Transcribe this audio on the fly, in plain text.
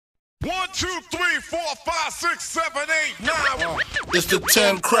1, 2, 3, 4, 5, 6, 7, 8, 9. It's the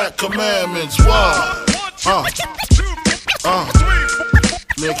 10 crack commandments. Wow.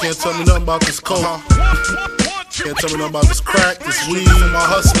 Man can't tell me nothing about this coke. Can't tell me nothing about this crack, this weed, and my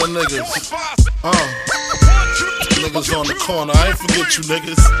hustling niggas. Niggas on the corner, I ain't forget you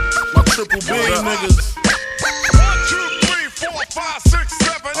niggas. My triple B niggas. 1, 2, 3, 4, 5, 6,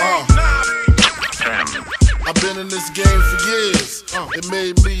 7, 8, 9. I've been in this game for years. It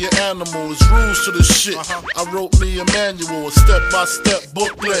made me an animal. It's rules to this shit. I wrote me a manual, a step-by-step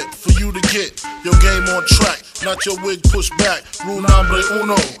booklet for you to get your game on track. Not your wig pushed back. Rule number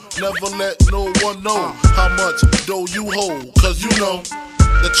uno. Never let no one know how much dough you hold. Cause you know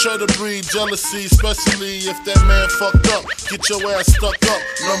that try to breed jealousy, especially if that man fucked up. Get your ass stuck up.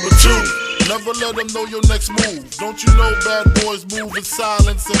 Number 2, never let them know your next move. Don't you know bad boys move in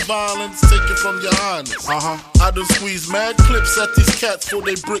silence and violence? Take it from your highness. I done squeeze mad clips at these cats for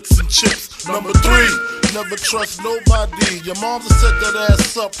they bricks and chips. Number 3, never trust nobody. Your mom's set that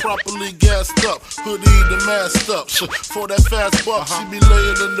ass up, properly gassed up, hoodie the masked up. For that fast buck, she be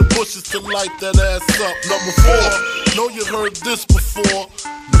laying in the bushes to light that ass up. Number 4, know you heard this before.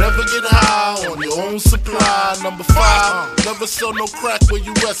 Never get high on your own supply. Number 5, never sell no crack where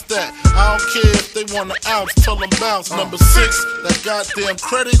you rest at. I don't care if they want an ounce, tell them bounce. Number 6, that goddamn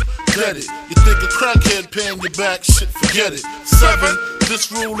credit, get it. You think a crackhead paying you back, shit, forget it. 7,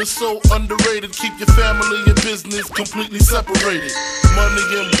 this rule is so underrated. Keep your family and business completely separated.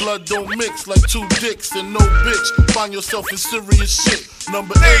 Money and blood don't mix like 2 dicks and no bitch. Find yourself in serious shit.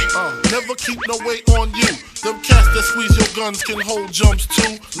 Number 8, never keep no weight on you. Them cats that squeeze your guns can hold jumps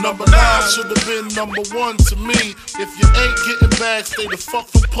too. Number 9 should have been number 1 to me. If you ain't getting back, stay the fuck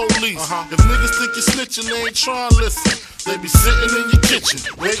from police. If niggas think you're snitching, they ain't trying to listen. They be sitting in your kitchen,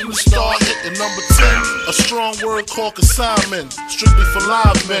 waiting to start hitting. Number 10, a strong word called consignment. Strictly for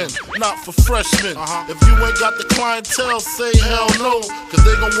live men, not for freshmen. If you ain't got the clientele, say hell no. Cause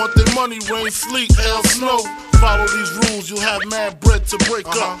they gon' want their money, rain, sleet, hell, snow. Follow these rules, you'll have mad bread to break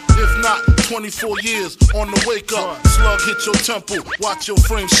up. If not, 24 years on the wake up. Slug hit your temple, watch your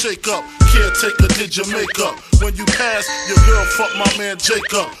frame shake up. Caretaker did your makeup. When you pass, your girl fucked my man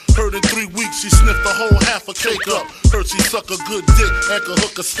Jacob. Heard in 3 weeks she sniffed the whole half a cake up. Heard she suck a good dick and could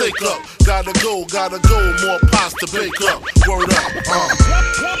hook a steak up. Gotta go, more pies to bake up. Word up,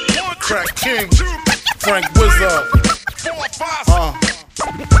 Crack King, Frank